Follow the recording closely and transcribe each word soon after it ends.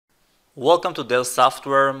Welcome to Dell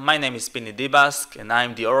Software. My name is Pini Dibask and I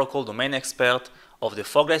am the Oracle domain expert of the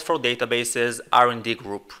Foglight for Databases R&D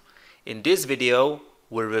group. In this video,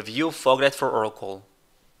 we'll review Foglight for Oracle.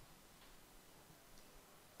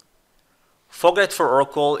 Foglight for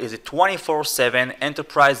Oracle is a 24/7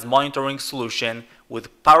 enterprise monitoring solution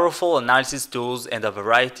with powerful analysis tools and a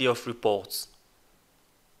variety of reports.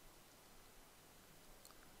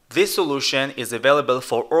 This solution is available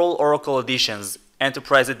for all Oracle editions,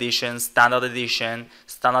 Enterprise Edition, Standard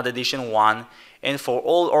Edition 1, and for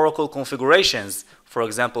all Oracle configurations, for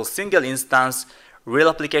example, single instance, real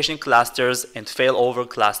application clusters, and failover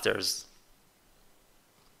clusters.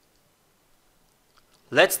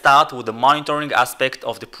 Let's start with the monitoring aspect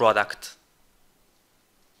of the product.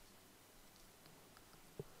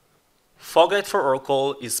 Foglight for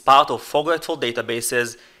Oracle is part of Foglight for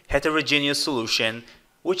Databases heterogeneous solution,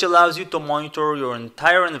 which allows you to monitor your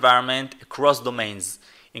entire environment across domains,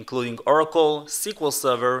 including Oracle, SQL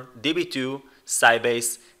Server, DB2,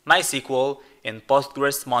 Sybase, MySQL, and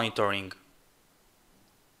Postgres monitoring.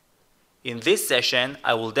 In this session,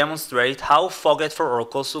 I will demonstrate how Foglight for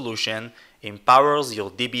Oracle solution empowers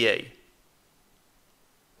your DBA.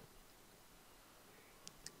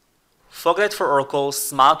 Foglight for Oracle's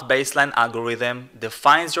smart baseline algorithm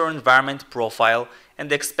defines your environment profile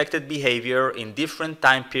and expected behavior in different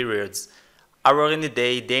time periods, hour in a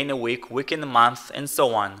day, day in a week in a month, and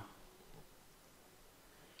so on.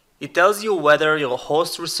 It tells you whether your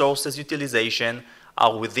host resources utilization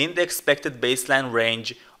are within the expected baseline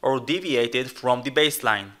range or deviated from the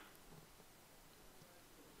baseline.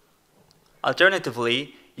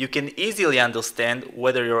 Alternatively, you can easily understand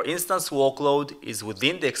whether your instance workload is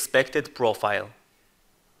within the expected profile.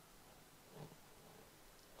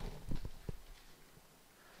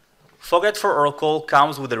 Foglight for Oracle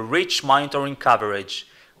comes with a rich monitoring coverage,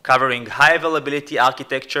 covering high availability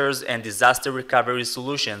architectures and disaster recovery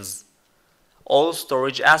solutions, all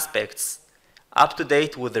storage aspects, up to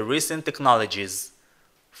date with the recent technologies,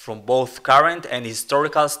 from both current and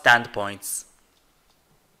historical standpoints.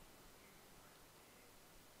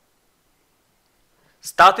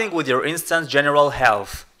 Starting with your instance general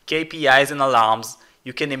health, KPIs and alarms,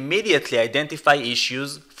 you can immediately identify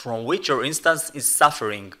issues from which your instance is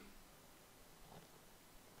suffering.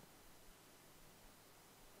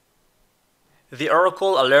 The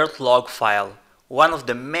Oracle Alert Log file, one of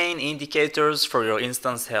the main indicators for your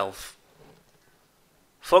instance health.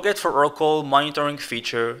 Foglight for Oracle monitoring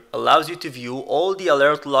feature allows you to view all the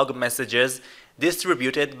alert log messages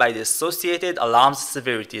distributed by the associated alarms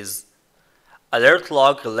severities. Alert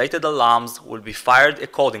log related alarms will be fired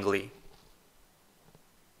accordingly.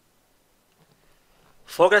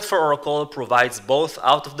 Foglight for Oracle provides both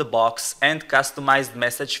out-of-the-box and customized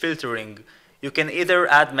message filtering. You can either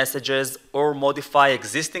add messages or modify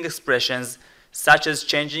existing expressions, such as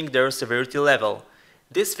changing their severity level.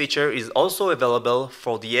 This feature is also available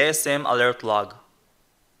for the ASM alert log.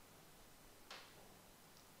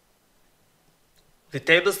 The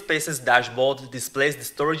Tablespaces dashboard displays the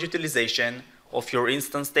storage utilization of your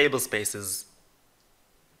instance tablespaces.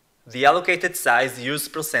 The allocated size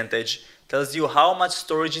used percentage tells you how much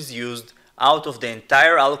storage is used out of the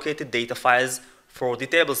entire allocated data files for the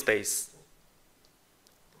tablespace.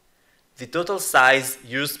 The total size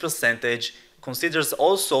used percentage considers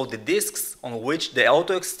also the disks on which the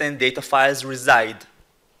auto-extend data files reside.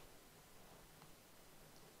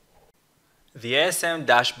 The ASM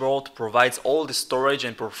dashboard provides all the storage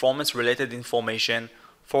and performance-related information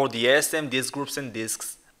for the ASM disk groups and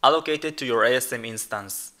disks allocated to your ASM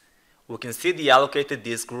instance. We can see the allocated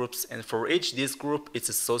disk groups and for each disk group its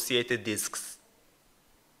associated disks.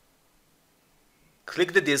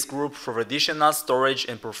 Click the disk group for additional storage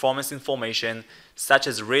and performance information such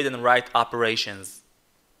as read and write operations.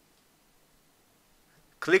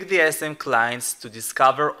 Click the ASM clients to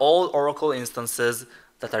discover all Oracle instances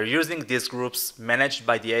that are using disk groups managed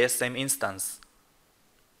by the ASM instance.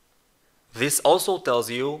 This also tells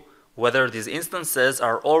you whether these instances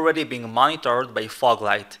are already being monitored by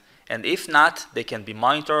Foglight, and if not, they can be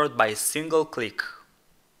monitored by a single click.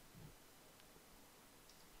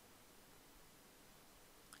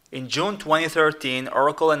 In June 2013,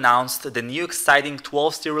 Oracle announced the new exciting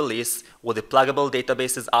 12C release with the Pluggable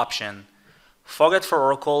Databases option. Foglight for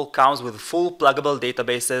Oracle comes with full Pluggable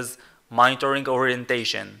Databases monitoring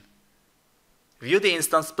orientation. View the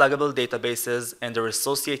instance pluggable databases and their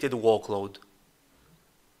associated workload.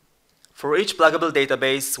 For each pluggable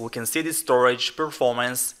database, we can see the storage,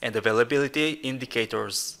 performance, and availability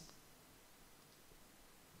indicators.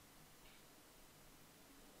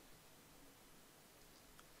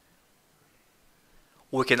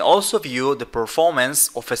 We can also view the performance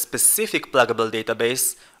of a specific pluggable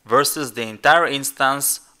database versus the entire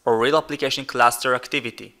instance or real application cluster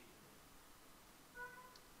activity,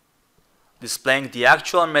 displaying the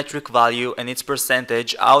actual metric value and its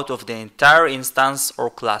percentage out of the entire instance or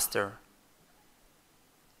cluster.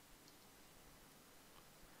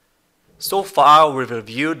 So far, we've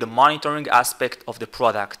reviewed the monitoring aspect of the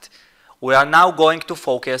product. We are now going to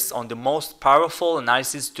focus on the most powerful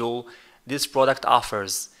analysis tool this product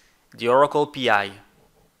offers, the Oracle PI.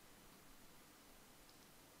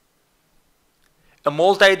 A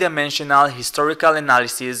multi-dimensional historical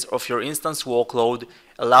analysis of your instance workload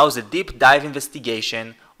allows a deep dive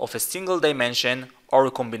investigation of a single dimension or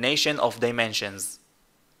a combination of dimensions.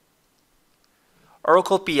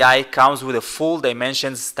 Oracle PI comes with a full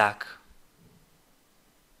dimensions stack.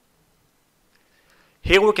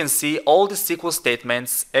 Here we can see all the SQL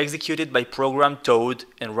statements executed by program Toad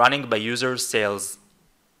and running by user sales.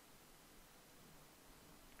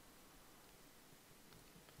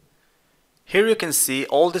 Here you can see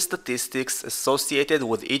all the statistics associated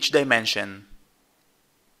with each dimension,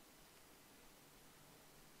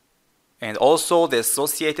 and also the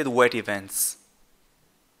associated wait events.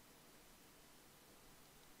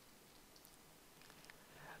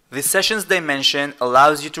 The sessions dimension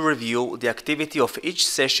allows you to review the activity of each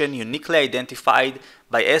session uniquely identified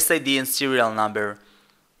by SID and serial number.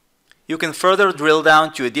 You can further drill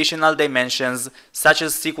down to additional dimensions such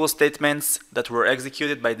as SQL statements that were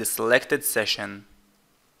executed by the selected session.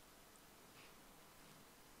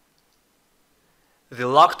 The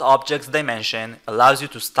locked objects dimension allows you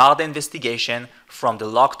to start the investigation from the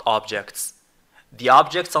locked objects. The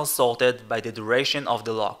objects are sorted by the duration of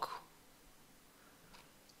the lock.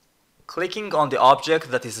 Clicking on the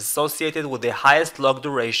object that is associated with the highest lock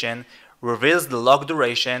duration reveals the lock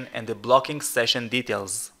duration and the blocking session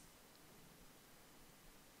details.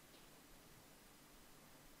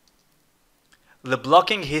 The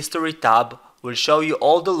Blocking History tab will show you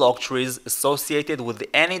all the log trees associated with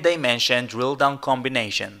any dimension drill down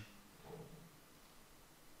combination.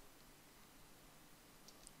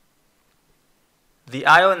 The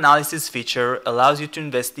I/O analysis feature allows you to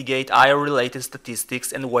investigate I/O-related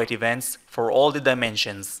statistics and wait events for all the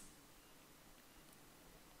dimensions.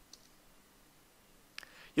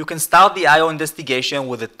 You can start the I/O investigation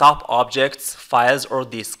with the top objects, files, or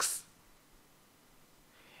disks.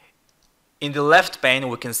 In the left pane,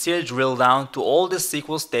 we can see a drill down to all the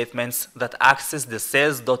SQL statements that access the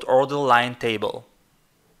sales.order line table.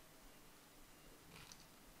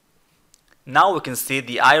 Now we can see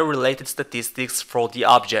the I/O-related statistics for the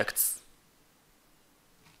objects.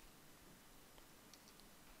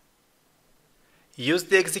 Use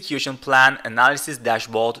the Execution Plan Analysis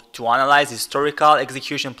dashboard to analyze historical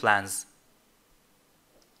execution plans.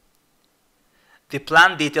 The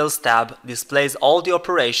Plan Details tab displays all the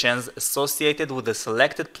operations associated with the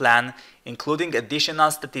selected plan, including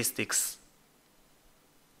additional statistics.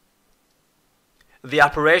 The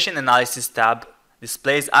Operation Analysis tab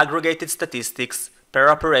displays aggregated statistics per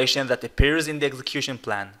operation that appears in the execution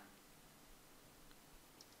plan.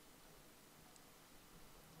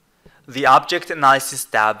 The Object Analysis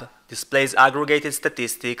tab displays aggregated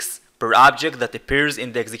statistics per object that appears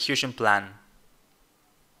in the execution plan.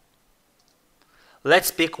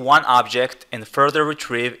 Let's pick one object and further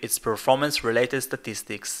retrieve its performance-related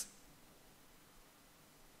statistics.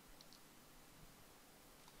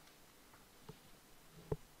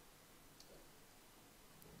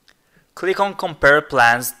 Click on Compare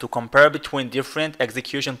Plans to compare between different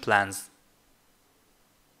execution plans.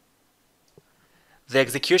 The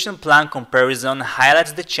execution plan comparison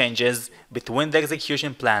highlights the changes between the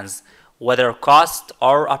execution plans, whether cost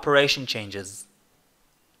or operation changes.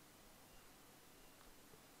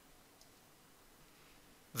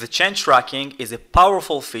 The change tracking is a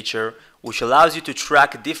powerful feature which allows you to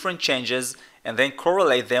track different changes and then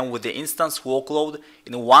correlate them with the instance workload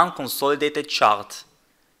in one consolidated chart.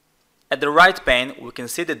 At the right pane, we can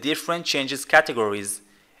see the different changes categories: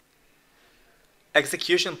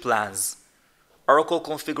 execution plans, Oracle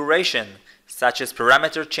configuration, such as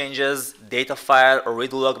parameter changes, data file or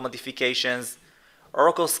read log modifications,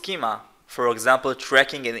 Oracle schema, for example,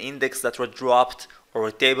 tracking an index that was dropped or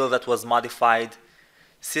a table that was modified,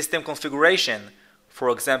 system configuration, for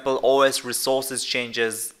example, OS resources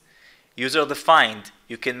changes, user defined,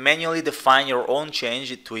 you can manually define your own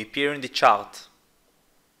change to appear in the chart.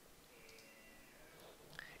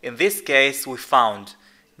 In this case, we found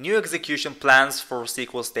new execution plans for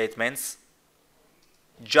SQL statements,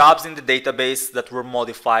 jobs in the database that were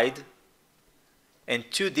modified, and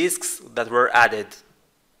 2 disks that were added.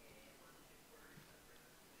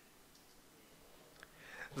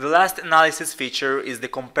 The last analysis feature is the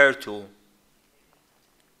Compare tool.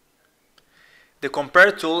 The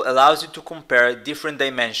Compare tool allows you to compare different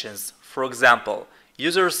dimensions. For example,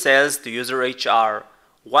 user sales to user HR,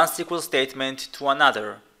 one SQL statement to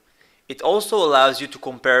another. It also allows you to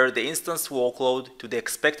compare the instance workload to the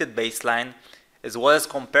expected baseline, as well as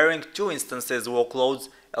comparing two instances workloads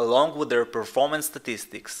along with their performance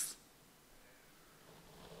statistics.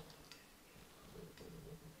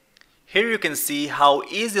 Here you can see how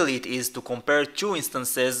easily it is to compare two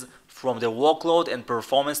instances from the workload and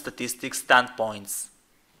performance statistics standpoints.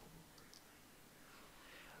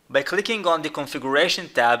 By clicking on the Configuration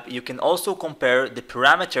tab, you can also compare the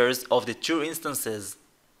parameters of the two instances.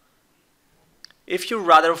 If you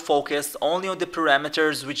rather focus only on the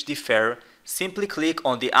parameters which differ, simply click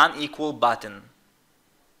on the Unequal button.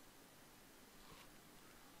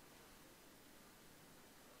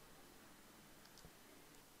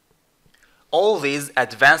 All these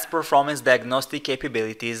advanced performance diagnostic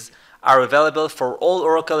capabilities are available for all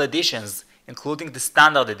Oracle editions, including the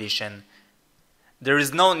Standard Edition. There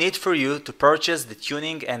is no need for you to purchase the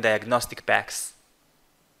tuning and diagnostic packs.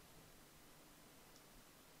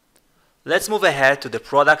 Let's move ahead to the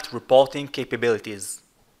product reporting capabilities.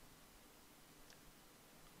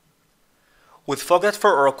 With Foglight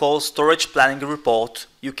for Oracle Storage Planning Report,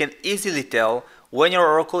 you can easily tell when your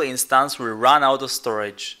Oracle instance will run out of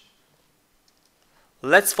storage.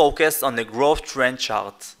 Let's focus on the growth trend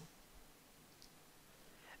chart.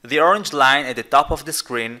 The orange line at the top of the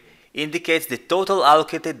screen indicates the total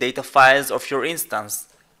allocated data files of your instance,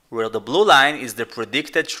 where the blue line is the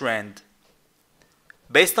predicted trend.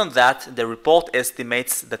 Based on that, the report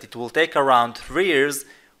estimates that it will take around 3 years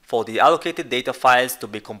for the allocated data files to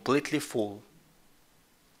be completely full.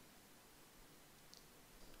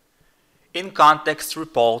 In-context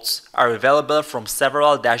reports are available from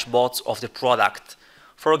several dashboards of the product.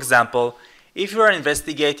 For example, if you are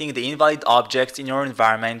investigating the invalid objects in your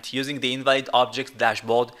environment using the Invalid Objects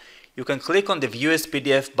dashboard, you can click on the View as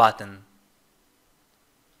PDF button.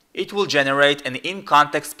 It will generate an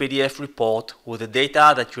in-context PDF report with the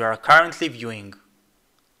data that you are currently viewing.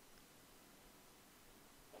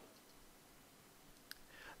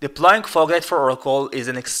 Deploying Foglight for Oracle is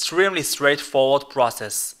an extremely straightforward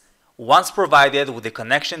process. Once provided with the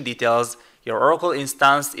connection details, your Oracle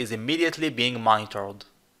instance is immediately being monitored.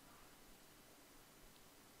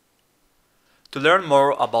 To learn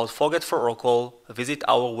more about Foglight for Oracle, visit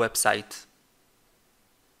our website.